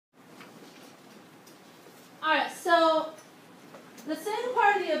Alright, so the second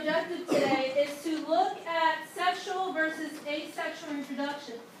part of the objective today is to look at sexual versus asexual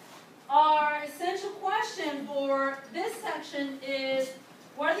reproduction. Our essential question for this section is,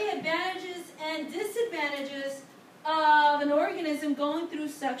 what are the advantages and disadvantages of an organism going through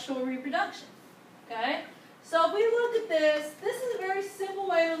sexual reproduction? Okay? So if we look at this, this is a very simple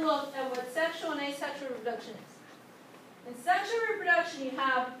way to look at what sexual and asexual reproduction is. In sexual reproduction, you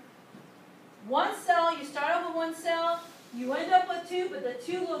have one cell, you start off with one cell, you end up with two, but the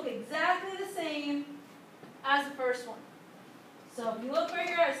two look exactly the same as the first one. So if you look right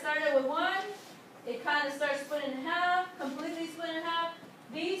here, I started with one, it kind of starts splitting in half, completely split in half.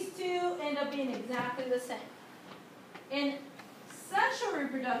 These two end up being exactly the same. In sexual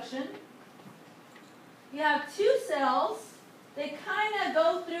reproduction, you have two cells, they kind of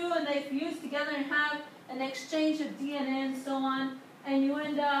go through and they fuse together and have an exchange of DNA and so on, and you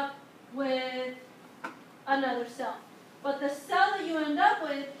end up with another cell. But the cell that you end up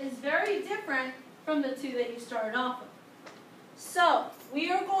with is very different from the two that you started off with. So,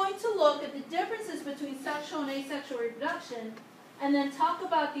 we are going to look at the differences between sexual and asexual reproduction, and then talk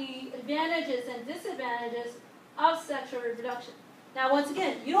about the advantages and disadvantages of sexual reproduction. Now, once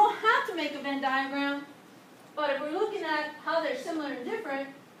again, you don't have to make a Venn diagram, but if we're looking at how they're similar and different,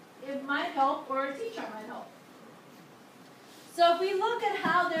 it might help, or a teacher might help. So if we look at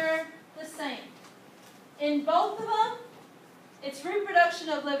how they're the same, in both of them, it's reproduction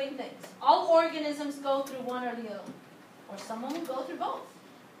of living things. All organisms go through one or the other, or some of them go through both.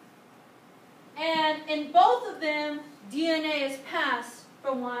 And in both of them, DNA is passed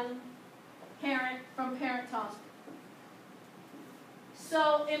from one parent, from parent to offspring.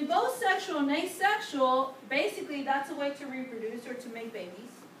 So in both sexual and asexual, basically that's a way to reproduce or to make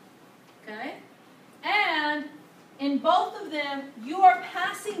babies. Okay? And in both of them, you are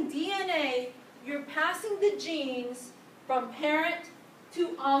passing DNA, you're passing the genes from parent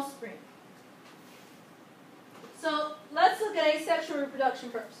to offspring. So let's look at asexual reproduction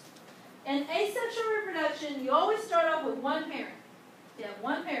first. In asexual reproduction, you always start off with one parent. You have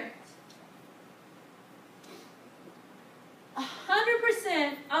one parent.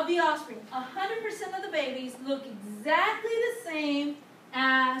 100% of the offspring, 100% of the babies look exactly the same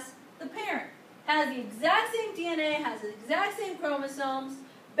as the parent. Has the exact same DNA, has the exact same chromosomes.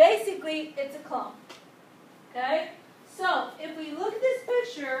 Basically, it's a clone. Okay? So, if we look at this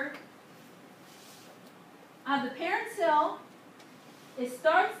picture of the parent cell, the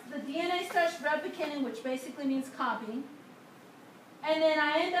DNA starts replicating, which basically means copying. And then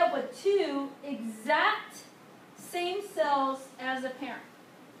I end up with two exact same cells as a parent.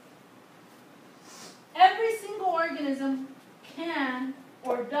 Every single organism can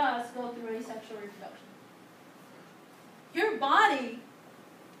or does go through asexual reproduction. Your body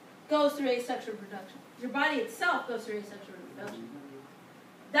goes through asexual reproduction. Your body itself goes through asexual reproduction.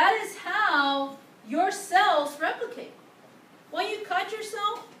 That is how your cells replicate. When you cut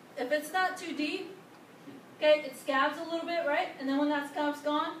yourself, if it's not too deep, okay, it scabs a little bit, right? And then when that scab's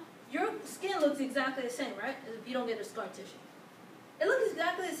gone, your skin looks exactly the same, right? If you don't get a scar tissue. It looks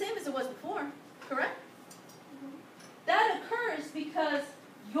exactly the same as it was before, correct? Mm-hmm. That occurs because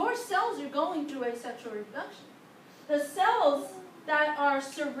your cells are going through asexual reproduction. The cells that are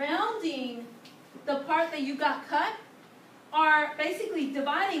surrounding the part that you got cut are basically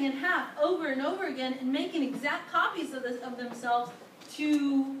dividing in half over and over again and making exact copies of themselves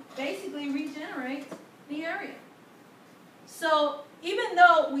to basically regenerate the area. So even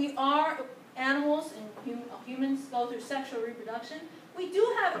though we are animals and humans go through sexual reproduction, we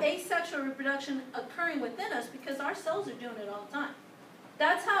do have asexual reproduction occurring within us because our cells are doing it all the time.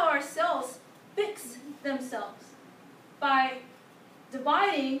 That's how our cells fix themselves, by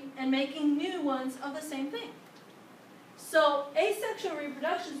dividing and making new ones of the same thing. So asexual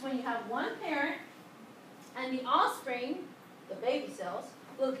reproduction is when you have one parent and the offspring, the baby cells,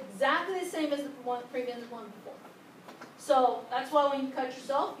 look exactly the same as the previous one before. So that's why when you cut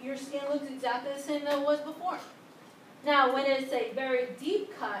yourself, your skin looks exactly the same as it was before. Now, when it's a very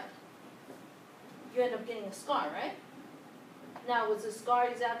deep cut, you end up getting a scar, right? Now, was the scar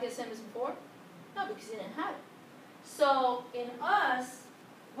exactly the same as before? No, because you didn't have it. So, in us,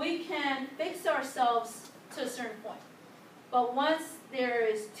 we can fix ourselves to a certain point. But once there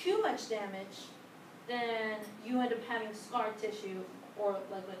is too much damage, then you end up having scar tissue, or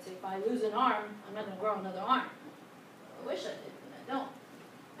like, let's say, if I lose an arm, I'm not going to grow another arm. I wish I did, but I don't.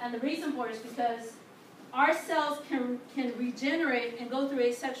 And the reason for it is because our cells can regenerate and go through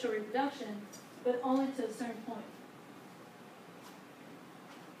asexual reproduction, but only to a certain point.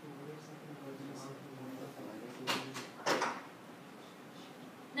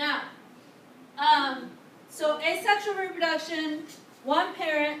 Now, So asexual reproduction, one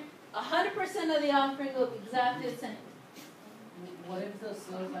parent, 100% of the offspring look exactly the same. What if the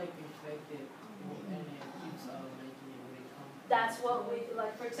cell's like infected and it keeps making it when it comes? That's what we,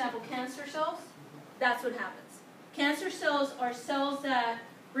 like for example, cancer cells, that's what happens. Cancer cells are cells that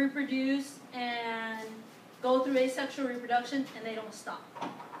reproduce and go through asexual reproduction and they don't stop.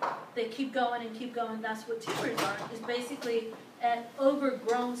 They keep going and keep going. That's what tumors are, is basically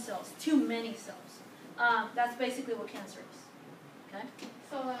overgrown cells, too many cells. That's basically what cancer is. Okay?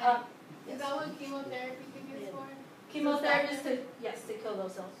 So Yes. is that what chemotherapy is for? Chemotherapy is to kill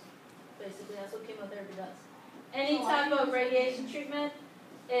those cells. Basically, that's what chemotherapy does. Any type of radiation treatment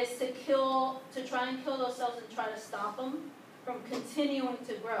is to try and kill those cells and try to stop them from continuing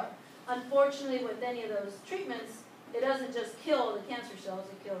to grow. Unfortunately, with any of those treatments, it doesn't just kill the cancer cells,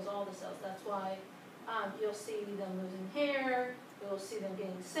 it kills all the cells. That's why you'll see them losing hair, you'll see them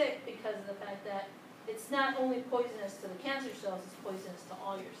getting sick, because of the fact that it's not only poisonous to the cancer cells, it's poisonous to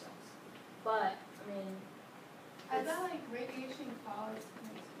all your cells. But, I mean, I thought like radiation caused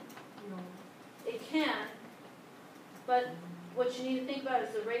it can, but what you need to think about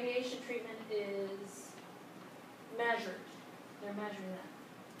is the radiation treatment is measured. They're measuring that.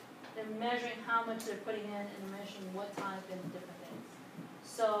 They're measuring how much they're putting in and measuring what type and different things.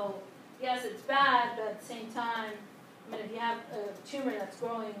 So, yes, it's bad, but at the same time, I mean, if you have a tumor that's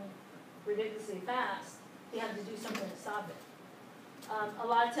growing ridiculously fast, you have to do something to stop it. A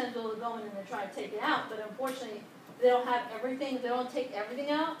lot of times they'll go in and they try to take it out, but unfortunately, they don't have everything. If they don't take everything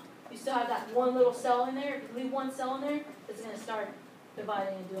out, you still have that one little cell in there. If you leave one cell in there, it's going to start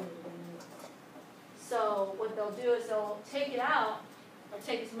dividing and doing it again. So what they'll do is they'll take it out, or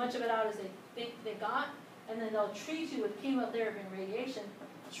take as much of it out as they think they got, and then they'll treat you with chemotherapy and radiation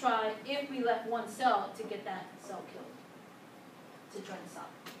to try, if we left one cell, to get that cell killed, to try and stop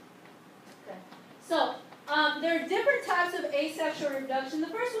it. Okay. So there are different types of asexual reproduction. The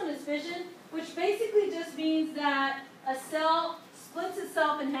first one is fission, which basically just means that a cell splits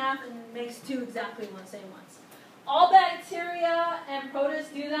itself in half and makes two exactly the same ones. All bacteria and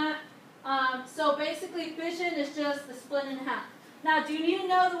protists do that. So basically fission is just the split in half. Now, do you need to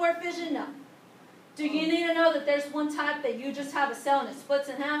know the word fission? No. Do you need to know that there's one type that you just have a cell and it splits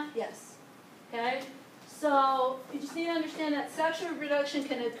in half? Yes. Okay? So you just need to understand that sexual reproduction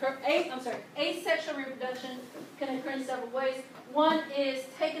can occur, asexual reproduction can occur in several ways. One is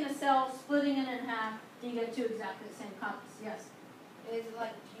taking a cell, splitting it in half, and you get two exactly the same copies. Yes? Is it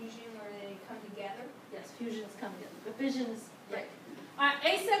like fusion where they come together? Yes, fusions come together. But fission is right. All right,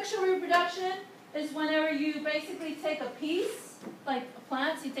 asexual reproduction is whenever you basically take a piece, like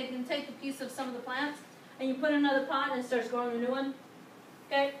plants, you take a piece of some of the plants, and you put in another pot and it starts growing a new one.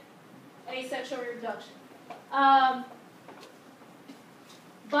 Okay? Asexual reproduction.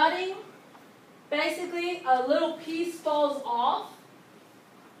 Budding, basically a little piece falls off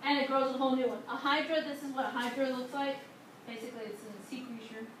and it grows a whole new one. A hydra, this is what a hydra looks like. Basically it's a sea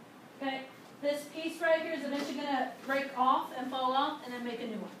creature. Okay? This piece right here is eventually going to break off and fall off and then make a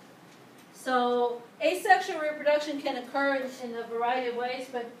new one. So asexual reproduction can occur in a variety of ways,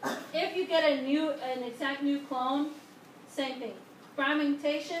 but if you get an exact new clone, same thing.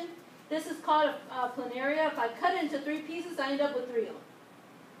 Fragmentation, this is called a planaria. If I cut it into 3 pieces, I end up with 3 of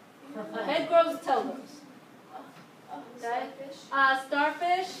them. A head grows, a tail grows. Okay?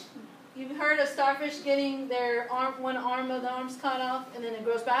 Starfish, you've heard of starfish getting their one arm of the arms cut off and then it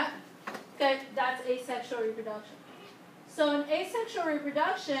grows back? Okay, that's asexual reproduction. So in asexual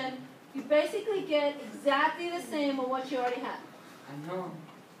reproduction, you basically get exactly the same of what you already have. I know.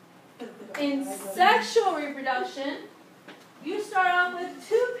 In sexual reproduction, you start off with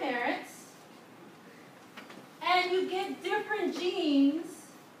 2 parents, and you get different genes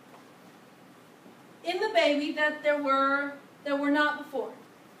in the baby that there were not before.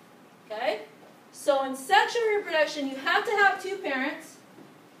 Okay? So in sexual reproduction, you have to have 2 parents,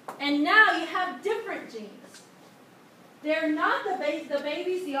 and now you have different genes. They're not the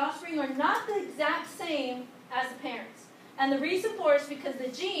babies, the offspring are not the exact same as the parents. And the reason for it is because the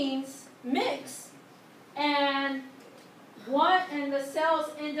genes mix, and the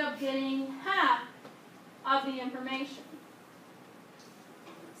cells end up getting half of the information.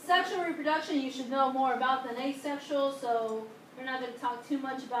 Sexual reproduction you should know more about than asexual, so we're not going to talk too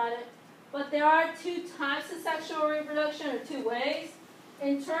much about it. But there are 2 types of sexual reproduction, or 2 ways.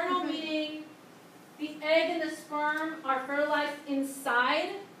 Internal, meaning the egg and the sperm are fertilized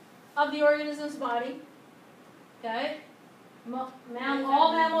inside of the organism's body. Okay?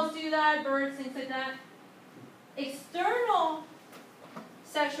 All mammals do that, birds, things like that. External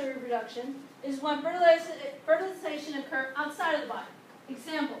sexual reproduction is when fertilization occurs outside of the body.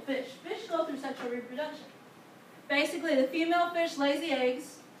 Example, fish. Fish go through sexual reproduction. Basically, the female fish lays the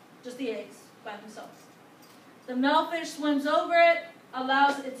eggs, just the eggs by themselves. The male fish swims over it,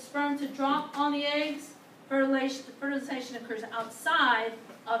 allows its sperm to drop on the eggs. Fertilization occurs outside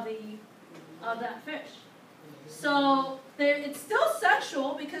of that fish. So it's still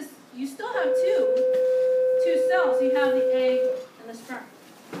sexual because you still have two cells. You have the egg and the sperm.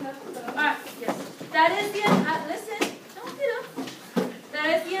 All right, yes. That is the end. Listen, don't get up. That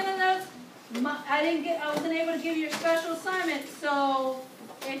is the end of those. I wasn't able to give you a special assignment, so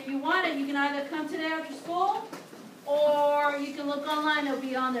if you want it, you can either come today after school, or you can look online. It'll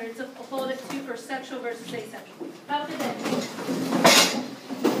be on there. It's a bullet 2 for sexual versus asexual. Have a good day.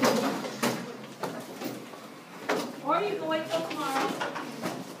 Or you can wait till tomorrow.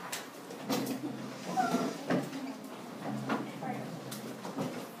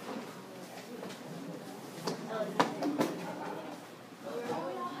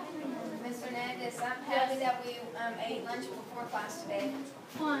 Ms. Hernandez, I'm happy that we ate lunch before class today.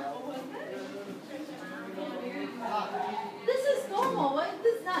 Fine. This is normal.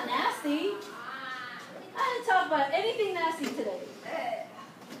 This is not nasty. I didn't talk about anything nasty today.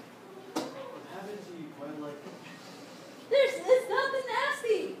 What happened to you quite like it? It's nothing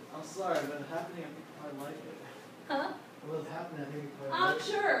nasty. I'm sorry, but it happening, I think you quite like it. Huh? What was happening, I think you quite I'm like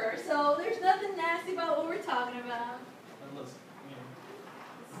it. sure. So there's nothing nasty about what we're talking about. Unless